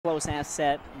close-ass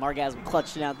set. Marrgasm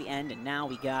clutched it out at the end, and now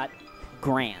we got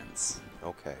Grands.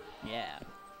 Okay. Yeah.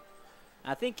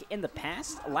 I think in the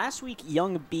past, last week,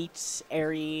 Young beats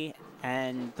Airy,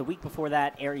 and the week before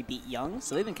that, Airy beat Young,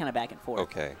 so they've been kind of back and forth.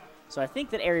 Okay. So I think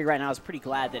that Airy right now is pretty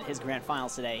glad that his grand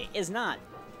finals today is not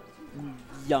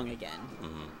Young again.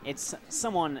 It's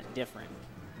someone different.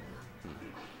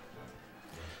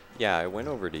 Yeah, I went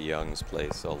over to Young's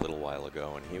place a little while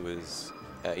ago, and he was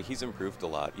he's improved a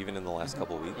lot, even in the last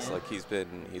couple of weeks. Yeah. Like he's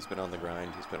been on the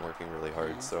grind. He's been working really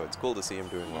hard. So it's cool to see him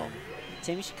doing well.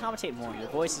 Tim, you should commentate more. Your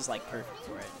voice is like perfect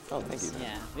for it. Oh, thank you.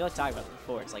 Yeah, we like talked about it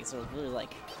before. It's like sort of really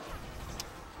like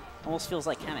almost feels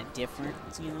like kind of different.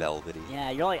 You know? Velvety.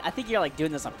 Yeah, you're like I think you're like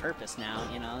doing this on purpose now.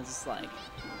 You know, it's just like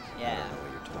yeah. I don't know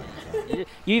what you're talking about.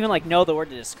 You even like know the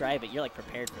word to describe it. You're like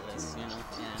prepared for this. You know,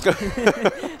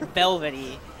 yeah.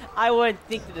 Velvety. I wouldn't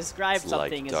think to describe It's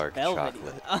something like as dark velvety.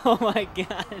 chocolate. Oh my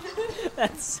god,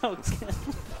 that's so good.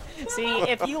 See,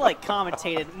 if you like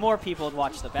commentated, more people would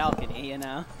watch the balcony. You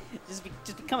know, just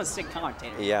become a sick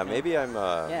commentator. Yeah, maybe I'm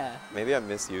Yeah. maybe I'm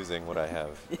misusing what I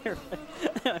have.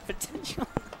 Potential.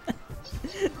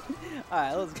 All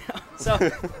right, let's go. So,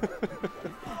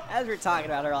 as we were talking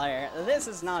about earlier, this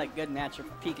is not a good matchup for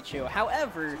Pikachu.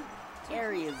 However,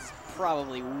 Airy is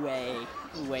probably way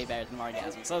better than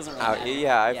Marrgasm, so it doesn't really matter.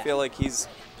 Yeah, I feel like he's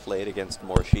played against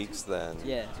more Sheiks than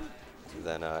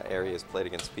Airy has played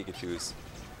against Pikachus.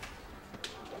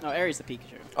 No, Airy's the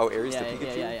Pikachu. Oh, Airy's the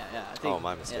Pikachu? Yeah. I think, Oh,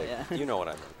 my mistake. Yeah. You know what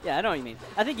I mean. Yeah, I know what you mean.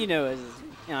 I think you know. You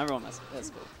know, everyone must.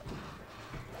 That's cool.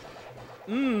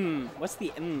 What's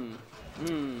the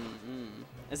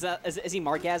Is that is he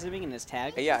Marrgasming in his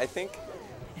tag? Yeah, I think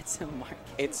It's a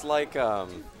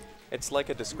Marrgasm. it's like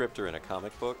a descriptor in a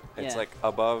comic book. It's Yeah. like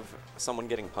above someone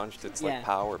getting punched, it's like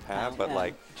pow or pat, Pow, but yeah.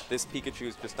 like this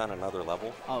Pikachu's just on another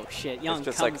level. Oh shit! Young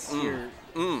just comes like, here,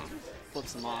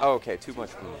 flips him off. Oh, okay, too much.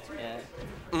 Yeah.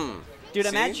 Dude, See?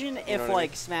 imagine You if know what I like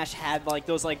mean? Smash had like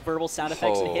those like verbal sound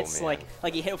effects and Oh, hits man.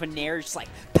 like you hit with a nair, just like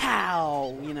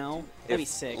pow, you know? That'd be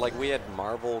sick. Like we had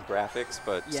Marvel graphics,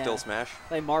 but Yeah. still Smash.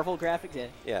 Like Marvel graphics, yeah.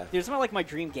 Yeah. Dude, it's not like my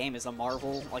dream game is a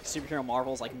Marvel, like superhero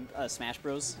Marvels, like Smash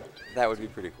Bros. That would be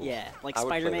pretty cool. Yeah, like I would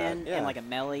play Spider-Man that, yeah. and like a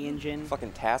melee engine.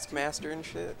 Fucking Taskmaster and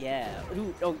shit. Yeah.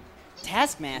 Ooh, oh,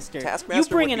 Taskmaster. Taskmaster you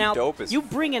bringing would be out dope as you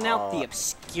bringing out the fuck.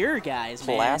 obscure guys,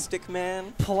 man. Plastic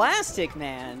Man. Plastic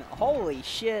Man. Holy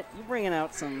shit! You bringing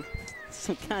out some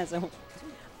guys.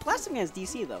 Plastic Man's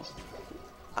DC though.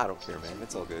 I don't care, man.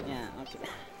 It's all good. Yeah. Okay.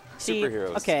 See,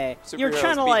 Superheroes. okay, Superheroes you're trying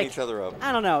to beating like each other up.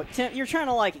 I don't know. Tim, you're trying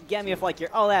to like get me with like your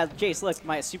Jace, look,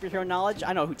 my superhero knowledge.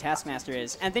 I know who Taskmaster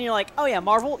is, and then you're like, oh yeah,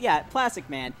 Marvel, yeah, Plastic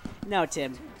Man. No,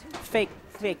 Tim, fake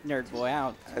nerd boy.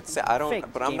 I don't. Fake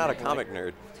But I'm not a gamer comic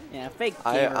nerd. Yeah, fake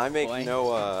gamer I make boy.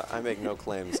 no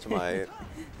claims to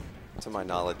my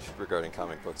knowledge regarding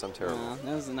comic books. I'm terrible.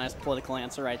 That was a nice political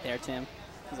answer right there, Tim.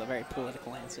 That was a very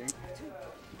political answer.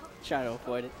 Try to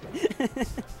avoid it.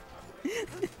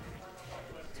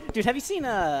 Dude, have you seen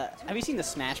the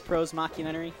Smash Bros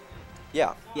mockumentary?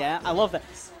 Yeah. Yeah, I love that.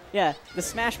 Yeah, the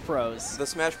Smash Bros. The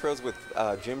Smash Bros with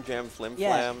Jim Jam Flim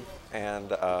Yeah.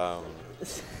 Flam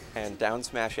and Down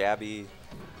Smash Abby.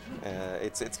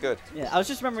 It's good. Yeah, I was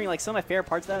just remembering like some of my favorite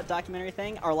parts of that documentary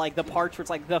thing are like the parts where it's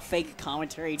like the fake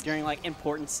commentary during like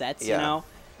important sets, Yeah. you know?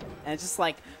 And it's just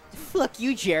like, fuck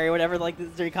you, Jerry, whatever, like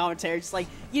during commentary, just like,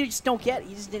 you just don't get it,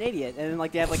 you're just an idiot. And then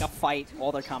like they have like a fight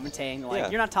while they're commentating, like, Yeah.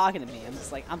 you're not talking to me. I'm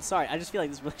just like, I'm sorry, I just feel like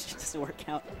this relationship doesn't work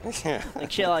out. Yeah.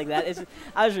 Like shit like that.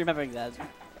 I was remembering that.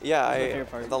 Yeah, That's my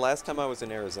favorite part. the last time I was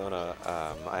in Arizona,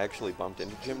 I actually bumped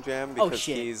into Jim Jam because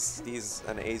shit. he's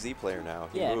an AZ player now.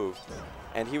 He Yeah. moved,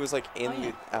 and he was like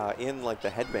in Oh, in like the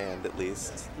headband at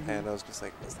least, and I was just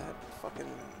like, is that fucking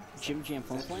Jim Jam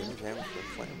Flim Flam? Jim Jam Flim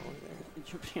Flam over there?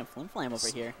 Jim Jam Flim Flam over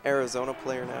here. Arizona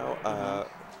player now,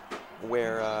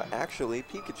 where actually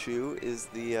Pikachu is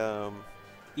the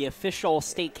official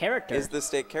state character. is the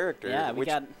state character. Yeah, we which,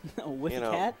 got a Whiffy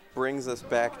Cat. brings us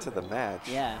back to the match.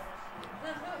 Yeah.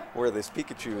 Where this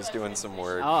Pikachu is doing some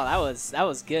work. Oh, that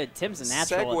was good. Tim's a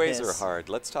natural at Segues this. are hard.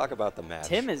 Let's talk about the match.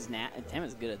 Tim is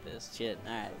good at this. Shit.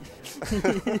 All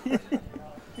right.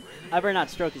 I better not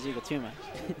stroke his ego too much.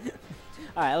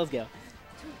 All right, let's go.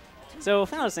 So,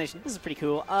 Final Destination. This is pretty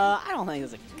cool. I don't think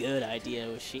it's a good idea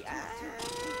with Sheik.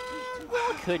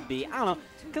 Well, it could be. I don't know.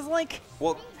 Because, like...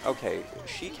 Well, okay.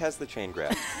 Sheik has the chain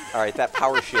grab. All right, that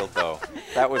power shield, though.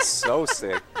 That was so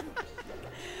sick.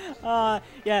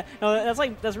 Yeah, no,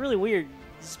 that's really weird.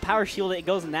 Just power shield, it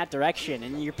goes in that direction,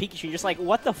 and your Pikachu, you're just like,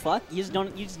 what the fuck? You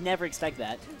just never expect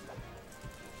that.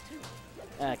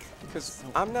 Because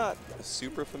I'm not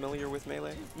super familiar with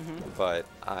Melee, but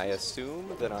I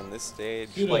assume that on this stage,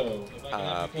 like,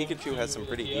 Pikachu has some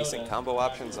pretty decent combo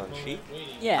options on Sheik.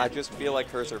 Yeah. I just feel like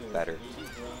hers are better.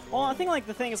 Well, I think like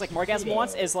the thing is like Marrgasm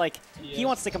wants is like he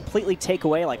wants to completely take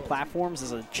away like platforms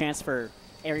as a chance for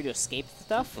Aerie to escape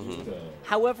stuff.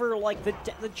 However, like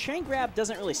the chain grab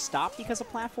doesn't really stop because of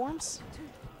platforms.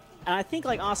 And I think,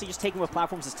 like, honestly, just taking away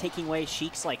platforms is taking away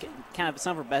Sheik's, like, kind of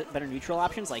some of her better neutral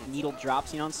options, like needle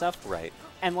drops, you know, and stuff. Right.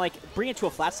 And, like, bring it to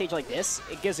a flat stage like this,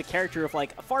 it gives a character of,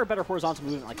 like, a far better horizontal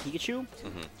movement like Pikachu,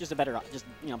 just a better,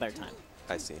 better time.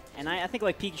 I see. And I think,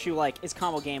 like, Pikachu, like, his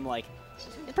combo game, like,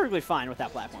 it's perfectly fine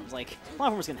without platforms. Like,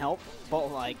 platforms can help, but,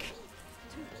 like,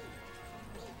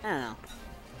 I don't know.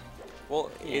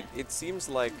 Well, it seems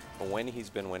like when he's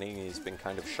been winning, he's been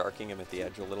kind of sharking him at the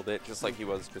edge a little bit, just like he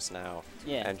was just now.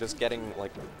 Yeah. And just getting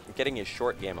his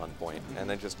short game on point, and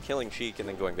then just killing Sheik and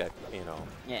then going back,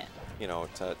 Yeah.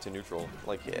 To neutral.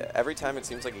 Like every time it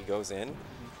seems like he goes in,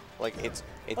 like it's.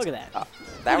 Look at that.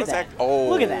 That Look was at that. oh.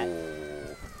 Look at that.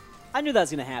 I knew that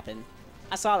was gonna happen.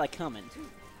 I saw that coming.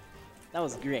 That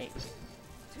was great.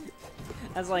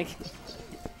 I was like.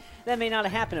 That may not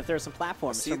have happened if there were some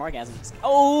platforms for Marrgasm.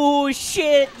 Oh,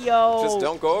 shit, yo! Just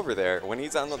don't go over there. When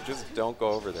he's on the... Just don't go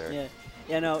over there. Yeah.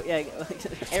 Yeah, no, yeah.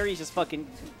 Aerie's just fucking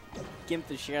gimped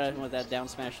the shit out of him with that down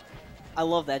smash. I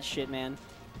love that shit, man.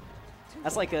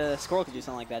 That's like a Squirrel could do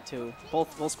something like that, too.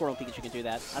 Both Squirrel and Pikachu can do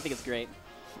that. I think it's great.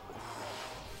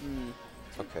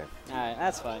 Okay. Alright,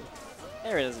 that's fine.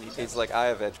 Aerie doesn't need that. He's like, I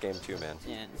have edge game too, man.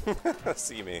 Yeah.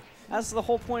 See me. That's the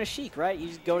whole point of Sheik, right? You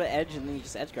just go to edge and then you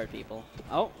just edge guard people.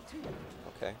 Oh.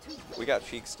 Okay. We got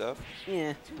Sheik stuff.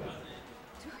 Yeah.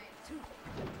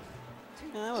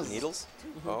 That was Needles?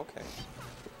 Oh, okay.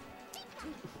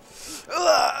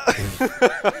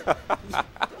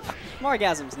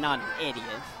 Marrgasm's not an idiot.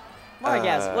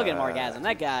 Marrgasm, look at Marrgasm.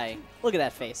 That guy, look at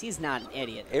that face. He's not an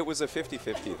idiot. It was a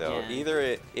 50-50, though. Yeah.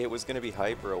 Either it was going to be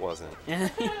hype or it wasn't.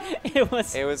 It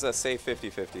was a safe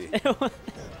 50-50.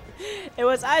 It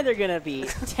was either going to be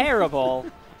terrible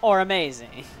or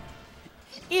amazing.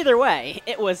 Either way,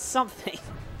 it was something.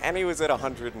 And he was at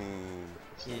 100 and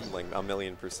like a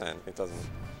million%. It doesn't.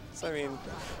 So I mean,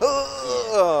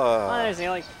 Honestly,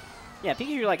 like, yeah,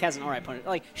 Pikachu like has an alright opponent.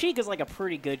 Like Sheik is like a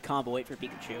pretty good combo weight for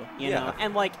Pikachu, you know,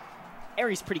 and like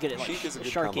Aerie's pretty good at like Sheik is a good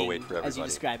sharking, combo weight for as you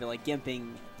describe it, like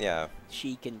gimping. Yeah.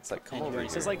 Sheik and it's like come and over Aerie.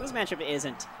 So it's like this matchup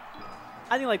isn't.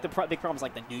 I think like the big problem is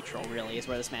like the neutral really is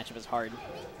where this matchup is hard.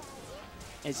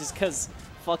 It's just because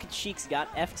fucking Sheik's got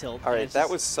F tilt. All right, that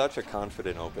was such a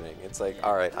confident opening. It's like,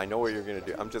 all right, I know what you're gonna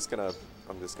do. I'm just gonna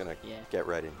get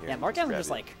right in here. Yeah, Marrgasm just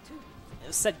like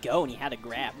said go and he had to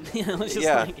grab. You know, it's just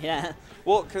like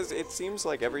Well, because it seems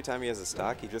like every time he has a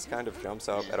stock, he just kind of jumps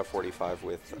up at a 45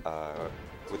 with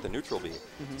the neutral B.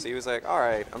 So he was like, all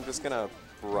right, I'm just gonna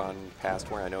run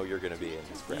past where I know you're gonna be and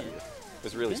just grab you. It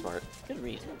was really smart. Good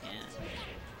read, yeah.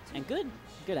 And good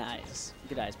eyes.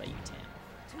 Good eyes by U10.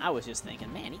 I was just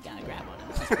thinking, man, he got to grab on him.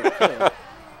 That's pretty cool.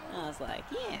 I was like,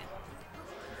 yeah.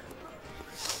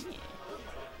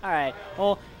 All right.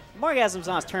 Well, Marrgasm's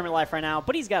on his tournament life right now,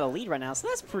 but he's got a lead right now, so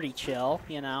that's pretty chill,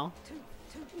 you know.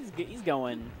 He's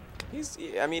going.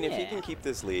 I mean, if he can keep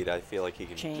this lead, I feel like he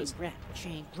can chain just grab,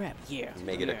 yeah.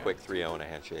 Make it a quick 3-0 and a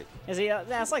handshake. Is he?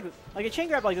 That's like a chain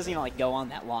grab like doesn't even like go on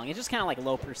that long. It's just kind of like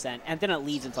low percent, and then it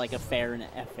leads into like a fair and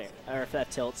F fair or F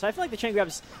tilt. So I feel like the chain grab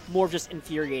is more just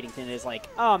infuriating than it is like,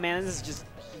 oh man, this is just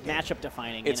matchup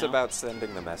defining. It's you know? about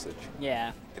sending the message.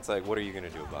 Yeah. It's like, what are you gonna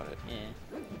do about it?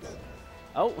 Yeah.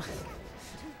 Oh,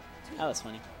 that was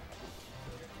funny.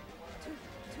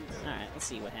 All right, let's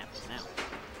see what happens now.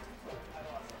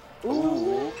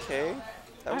 Ooh, okay.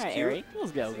 That was All right, cute. Aerie,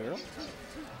 let's go, girl.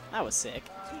 That was sick.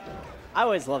 I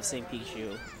always love seeing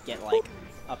Pikachu get like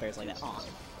up airs like that. Aw.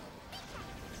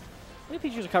 Look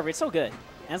at Pikachu's recovery; it's so good.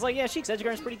 And it's like, yeah, Sheik's edge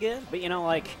guard is pretty good, but you know,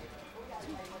 like,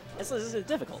 it's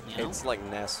difficult. You know? It's like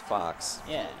Ness Fox.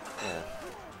 Yeah. Yeah.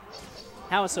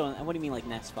 How so? And what do you mean, like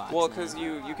Ness Fox? Well, because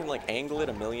you can like angle it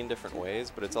a million different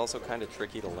ways, but it's also kind of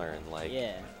tricky to learn. Like.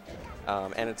 Yeah.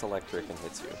 And it's electric and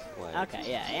hits you. Like, okay,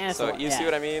 yeah. And so you see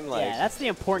what I mean? Like, yeah, that's the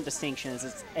important distinction is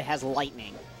it has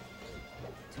lightning.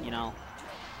 You know?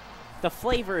 The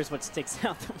flavor is what sticks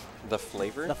out. The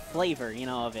flavor? The flavor, you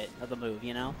know, of the move,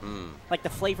 you know? Like the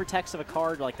flavor text of a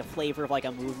card, or like the flavor of like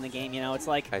a move in the game, you know? It's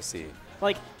like... I see.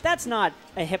 Like, that's not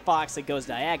a hitbox that goes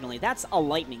diagonally. That's a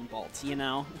lightning bolt, you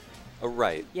know?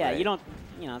 Right. Yeah, right. you don't...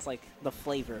 You know, it's like the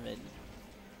flavor of it.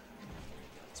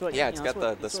 So yeah, it's got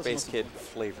the Space Kid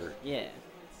flavor. Yeah.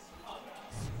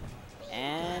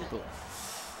 And boom.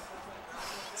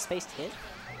 Spaced hit?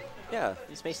 Yeah.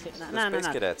 Space hit? The Space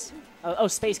Cadets. Oh,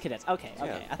 Space Cadets. Okay, okay.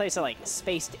 Yeah. I thought you said like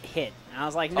Spaced Hit. And I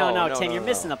was like, no, Tim, you're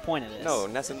missing the point of this. No,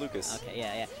 Ness and Lucas.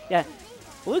 Okay, yeah.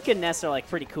 Luke and Ness are like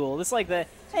pretty cool. This is like the,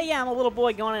 hey, yeah, I'm a little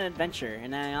boy going on an adventure,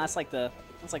 and that's like the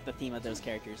theme of those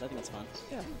characters. I think it's fun.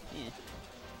 Yeah. Yeah.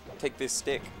 Take this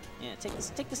stick. Yeah. Take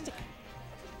the stick.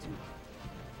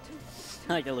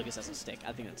 I like that Lucas has a stick.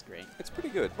 I think that's great. It's pretty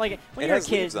good. Like when it you're has a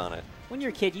kid, leaves on it. When you're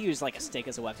a kid, you use like a stick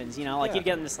as a weapons. You know, like you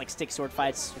get in this like stick sword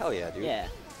fights. Hell yeah, dude. Yeah.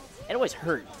 It always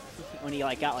hurt when he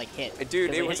like got like hit.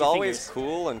 Dude, it hit was your always fingers.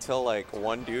 cool until like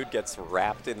one dude gets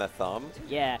wrapped in the thumb.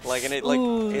 Yeah. Like and it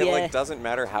like doesn't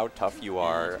matter how tough you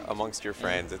are amongst your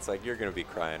friends. It's like you're gonna be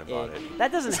crying about it.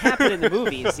 That doesn't happen in the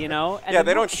movies, you know. And yeah,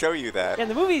 they don't show you that. In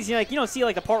the movies, you don't see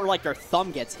like the part where like their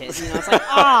thumb gets hit. You know, it's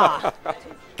like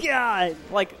God,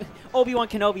 like Obi-Wan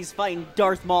Kenobi's fighting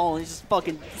Darth Maul and he's just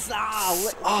fucking dude,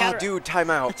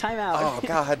 timeout. Timeout. Oh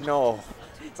God, no.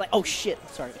 It's like, oh shit,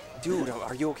 sorry. Dude,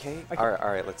 are you okay? All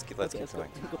right, let's keep going.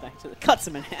 Go back to the cuts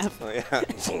him in half. Oh yeah.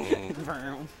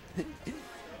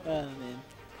 Oh man.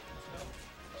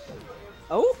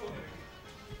 Oh.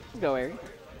 Let's go, Ari.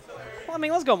 Well, I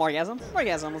mean, let's go, Marrgasm.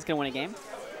 Marrgasm, let's go win a game.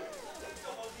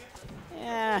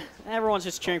 Yeah, everyone's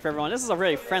just cheering for everyone. This is a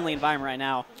really friendly environment right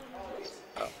now.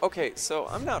 Okay, so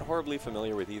I'm not horribly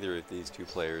familiar with either of these two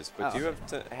players, but do you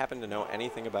happen to know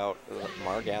anything about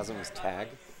Marrgasm's tag?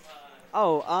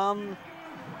 Oh,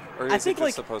 or is I think it just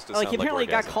like supposed to like sound he apparently like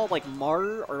got orgasm? called like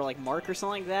Mar or like Mark or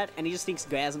something like that, and he just thinks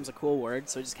gasm's a cool word,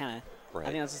 so just kind of. Right.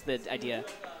 I think that's just the idea.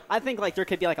 I think like there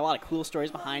could be like a lot of cool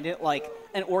stories behind it, like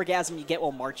an orgasm you get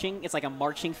while marching. It's like a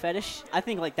marching fetish. I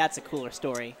think like that's a cooler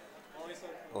story.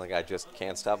 Like I just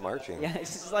can't stop marching. Yeah,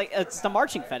 it's just like it's the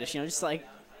marching fetish, just like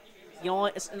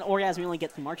it's an orgasm you only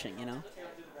get from marching,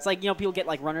 It's like people get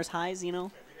like runner's highs,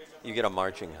 You get a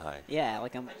marching high. Yeah,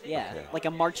 like like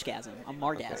a marchgasm, a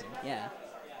marrgasm. Okay. Yeah.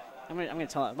 I'm gonna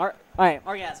tell it. All right,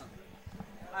 Marrgasm.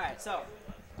 All right, so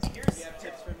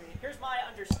here's my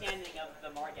understanding of the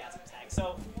Marrgasm tag.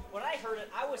 So when I heard it,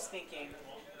 I was thinking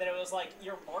that it was like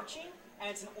you're marching, and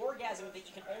it's an orgasm that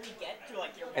you can only get through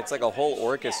like your. It's like a whole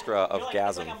orchestra of gasm.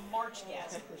 It's like a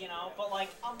marchgasm, but like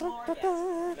a marrgasm.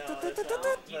 No, that's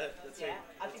not, but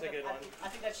I that's a good one. I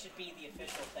think that should be the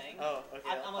official thing. Oh,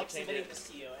 okay. I'm like submitting this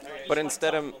to you. And Okay. you But should,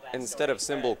 like, instead tell of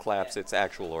cymbal claps, it's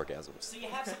actual orgasms. So you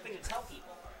have something to tell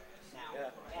people now. Yeah.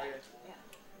 Okay.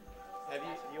 Have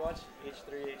you watched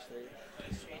H3H3?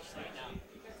 H3, no.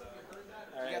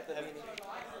 All right. You got the beanie.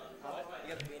 What? You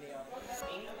got the beanie on.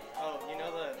 Beanie? Oh, you know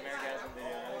the Marrgasm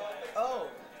video, right? Oh,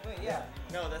 wait, yeah.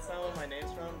 No, that's not what my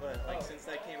name's from, but like since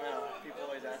that came out, people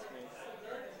always ask me,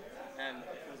 and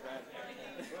it was bad.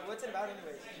 What's it about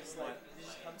anyways? Just like, did it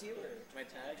just come to you or? My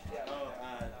tag? Yeah.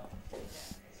 Oh,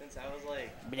 since I was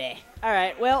like. Bleh. All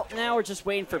right, well, now we're just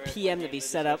waiting for PM to be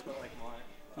set up. Like Mar.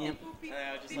 Yep. And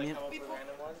I would just like come up with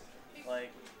random ones,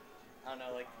 like I don't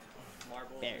know, like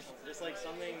marbles. Bears. Just like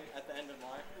something at the end of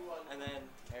Mar, and then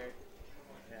Eric.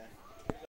 Yeah.